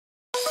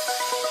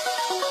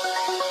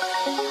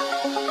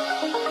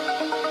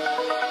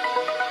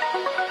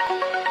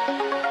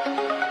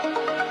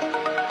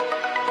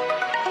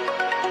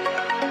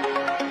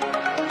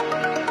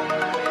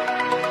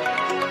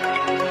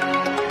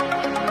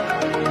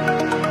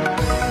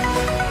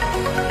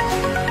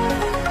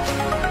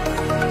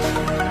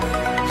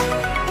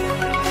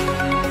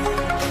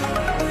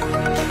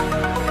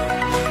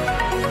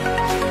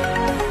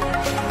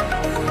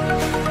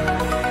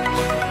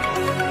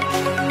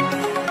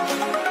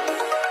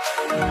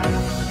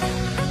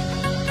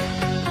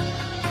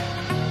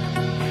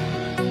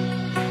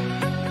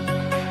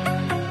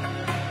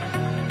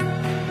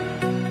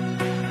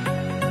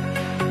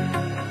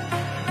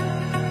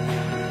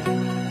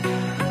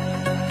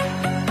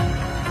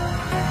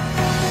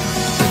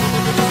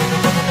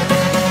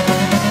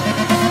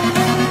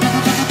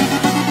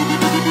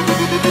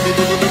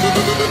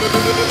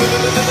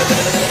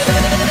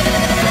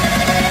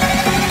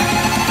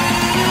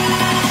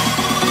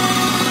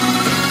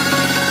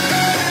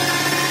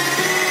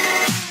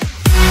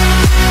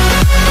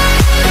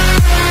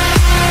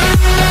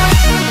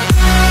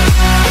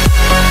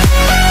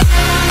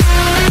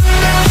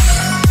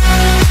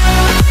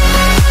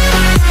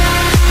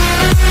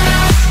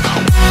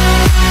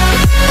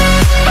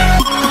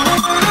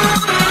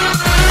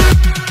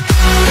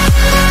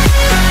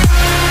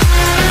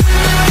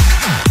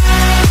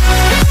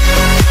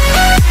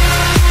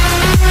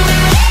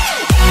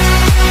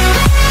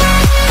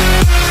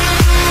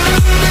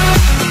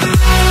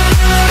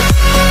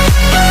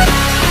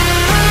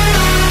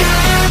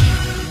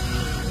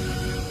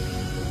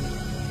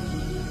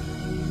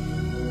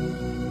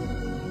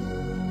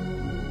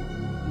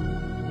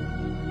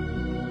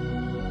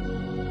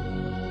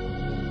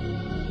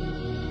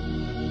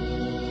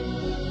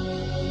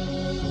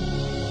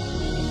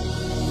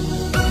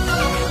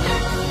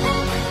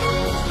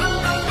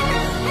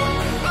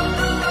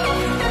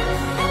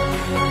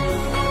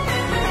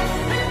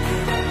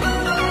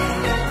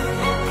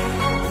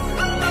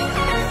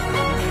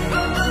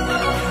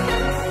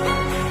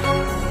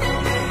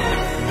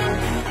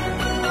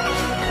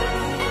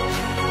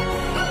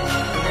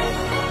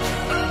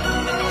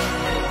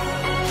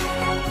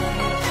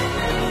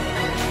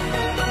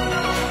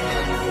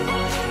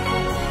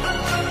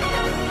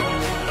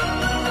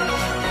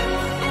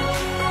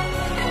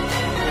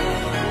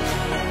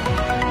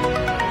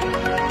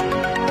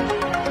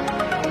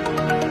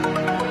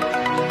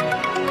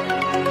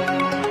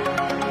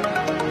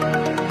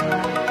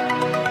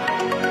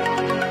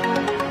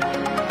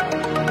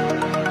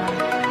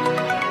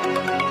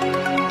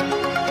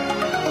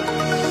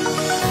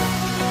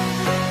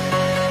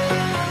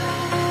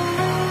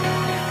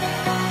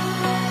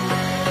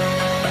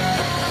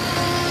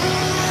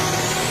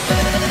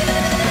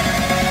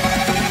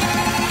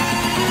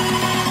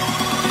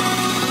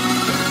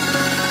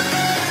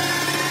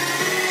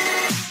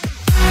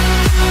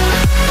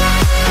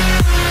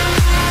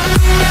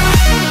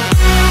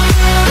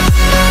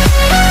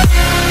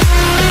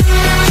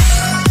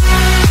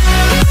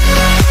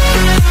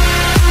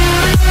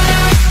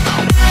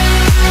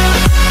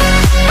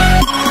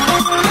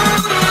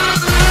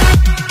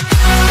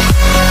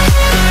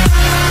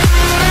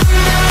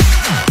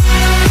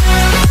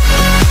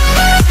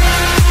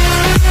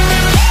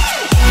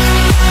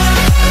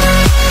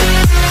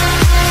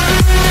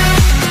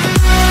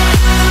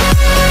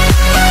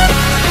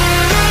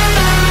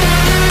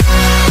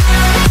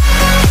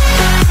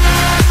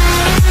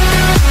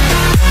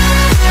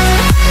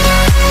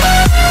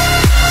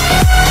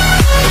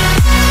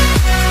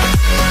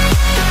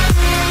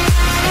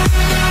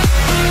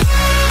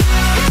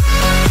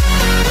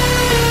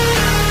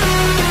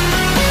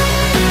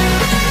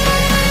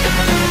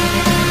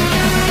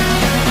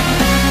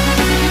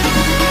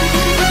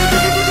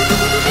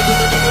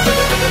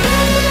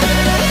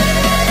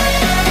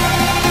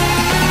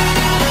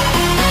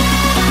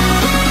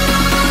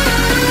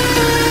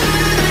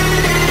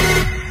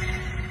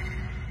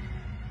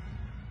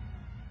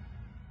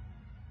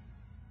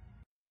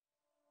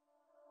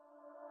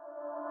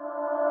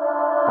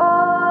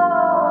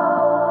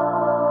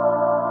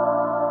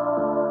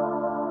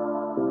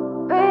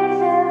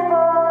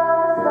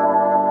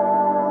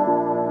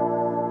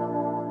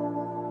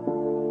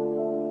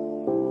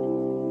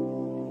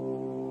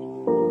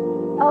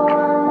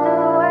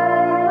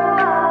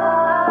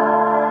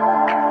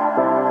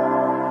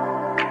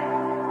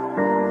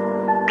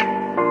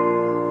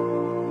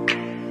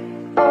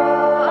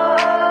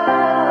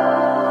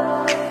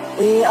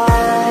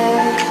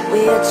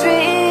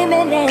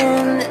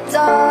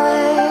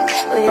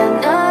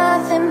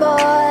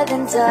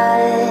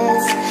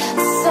does.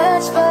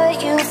 Search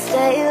but you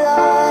stay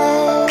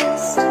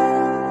lost.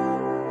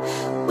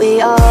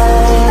 We are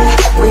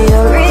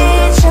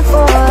reaching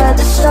for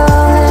the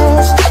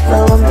stars,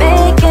 but we're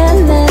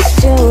making this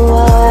too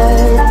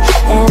hard.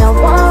 And I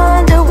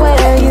wonder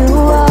where you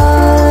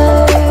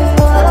are.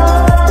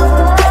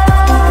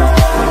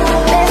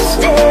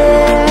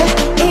 Mysterious,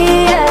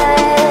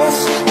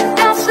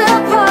 that's the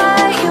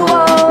part you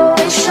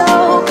always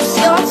show, 'cause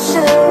you're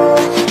too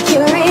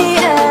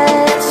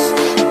curious.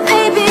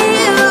 Maybe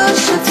you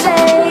should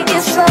take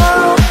it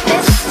slow.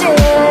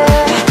 Mysterious,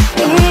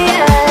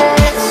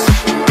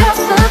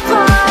 that's the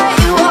part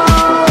you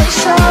always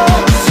show,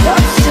 'cause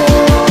you're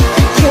too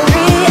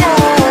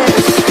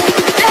curious.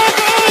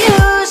 Maybe you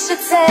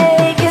should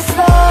take it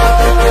slow.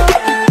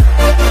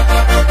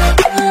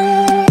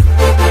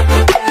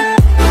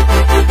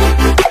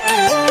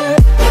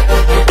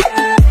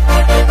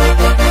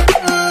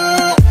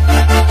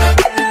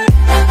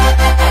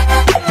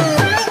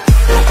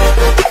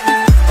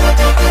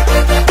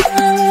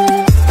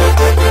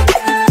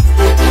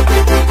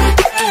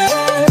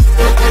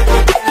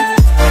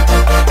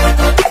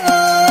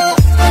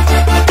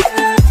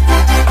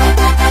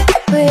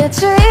 We're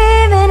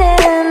dreaming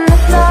in the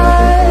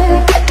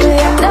dark. We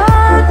are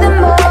nothing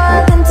more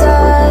than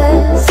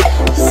dust.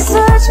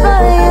 Search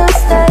but you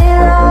stay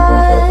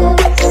lost.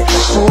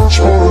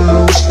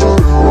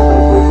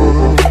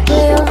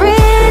 We're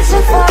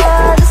reaching for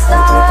the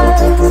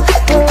stars,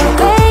 but we're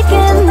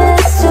making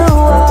this too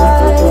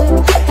hard.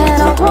 And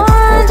I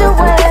wonder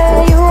where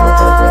you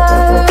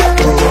are.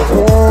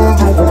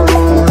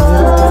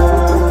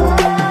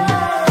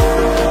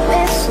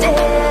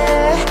 Mysterious,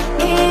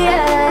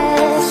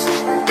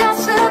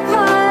 that's the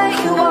part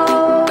you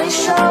always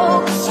show,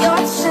 'cause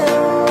you're too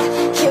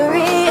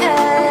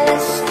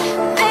curious.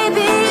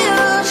 Maybe you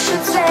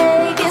should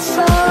take it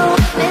slow.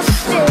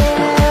 Mysterious,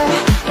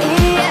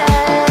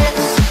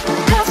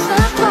 that's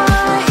the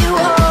part you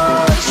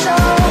always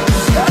show,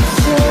 'cause you're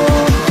too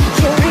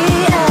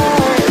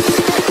curious.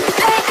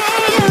 Maybe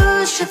you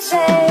should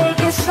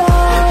take it slow.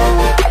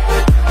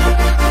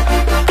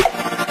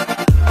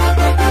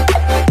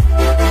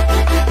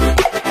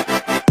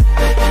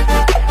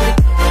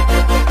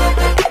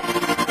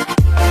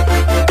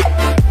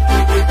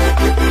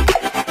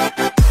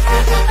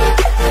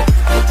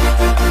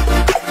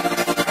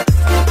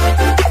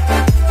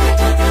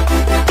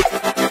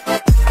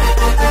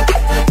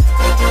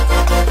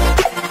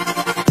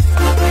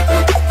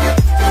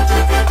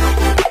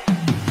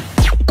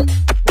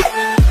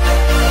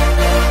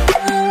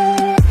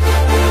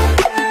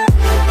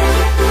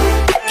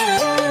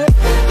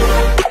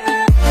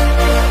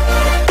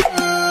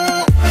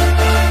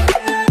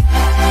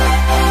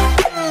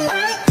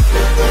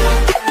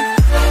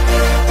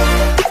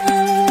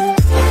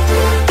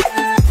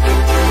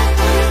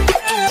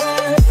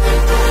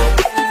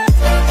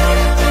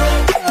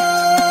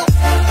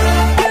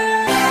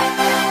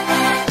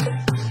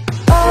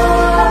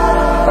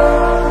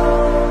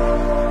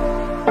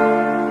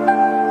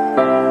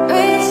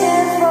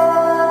 Reaching for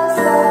the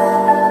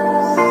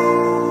stars.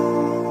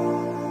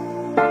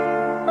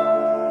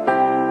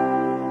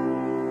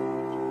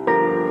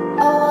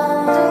 I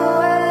wonder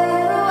where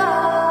you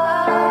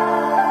are.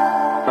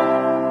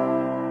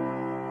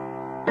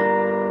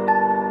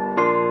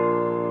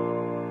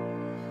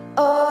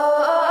 Oh.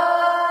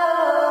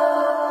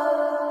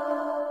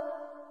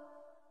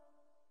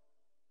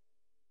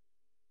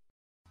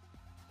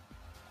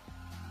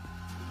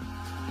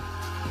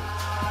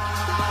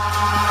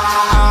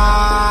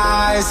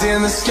 Eyes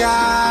in the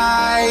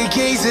sky,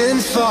 gazing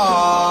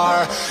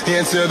far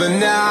into the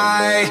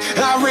night.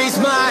 I raise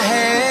my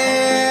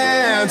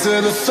hand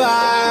to the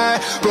fire,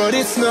 but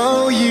it's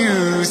no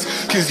use,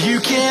 'cause you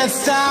can't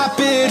stop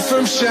it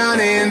from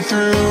shining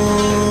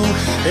through.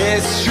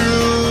 It's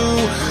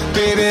true,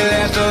 baby,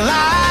 let the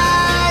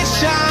light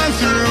shine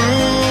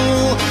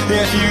through.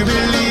 If you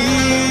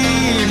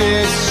believe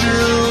it's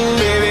true,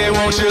 baby,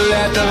 won't you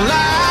let the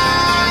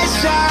light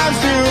shine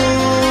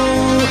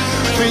through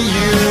for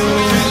you,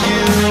 for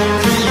you,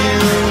 for you,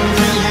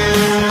 for you,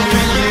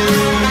 for you, for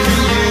you,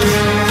 for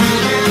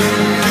you,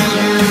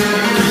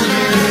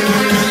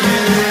 for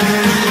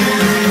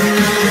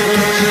you,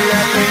 won't you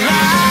let the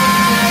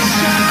light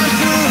shine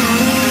through?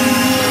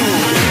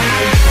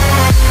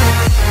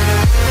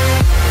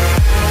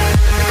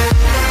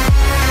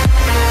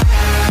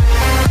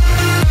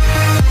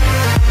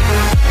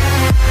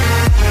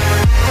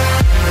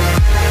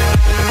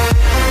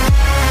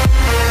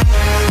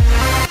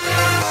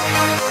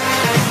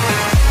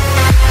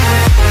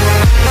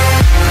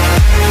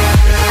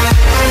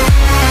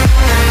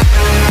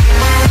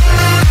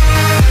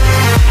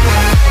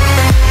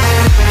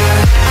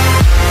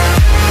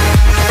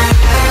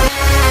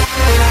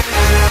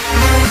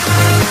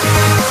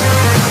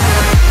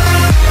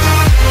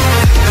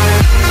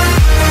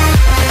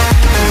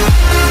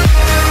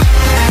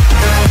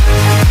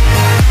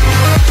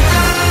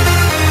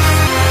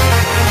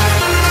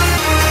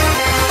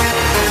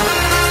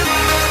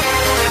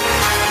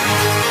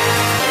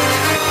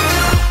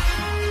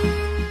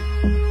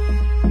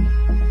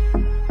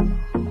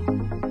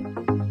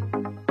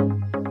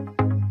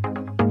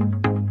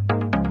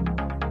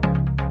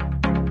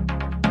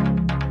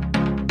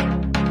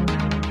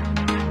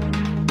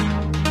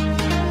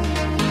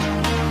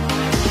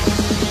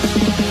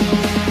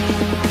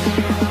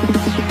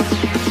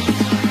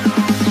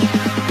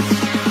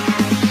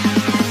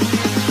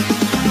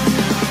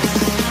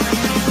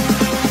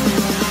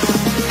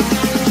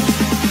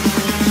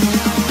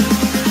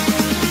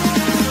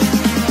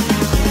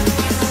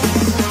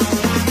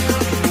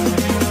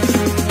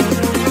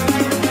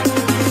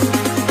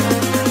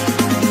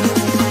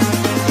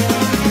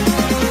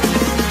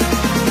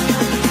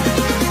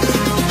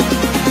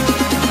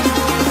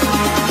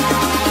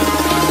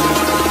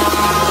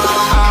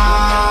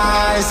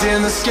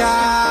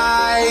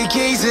 sky,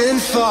 gazing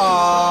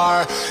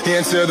far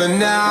into the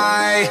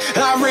night.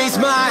 I raise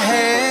my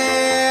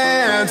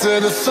hand to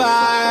the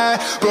fire,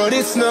 but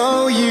it's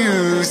no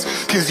use,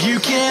 'cause you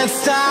can't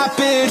stop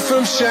it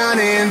from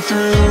shining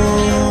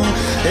through.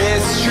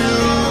 It's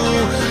true,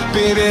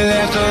 baby,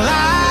 let the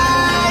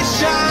light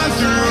shine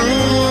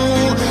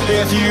through.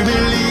 If you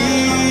believe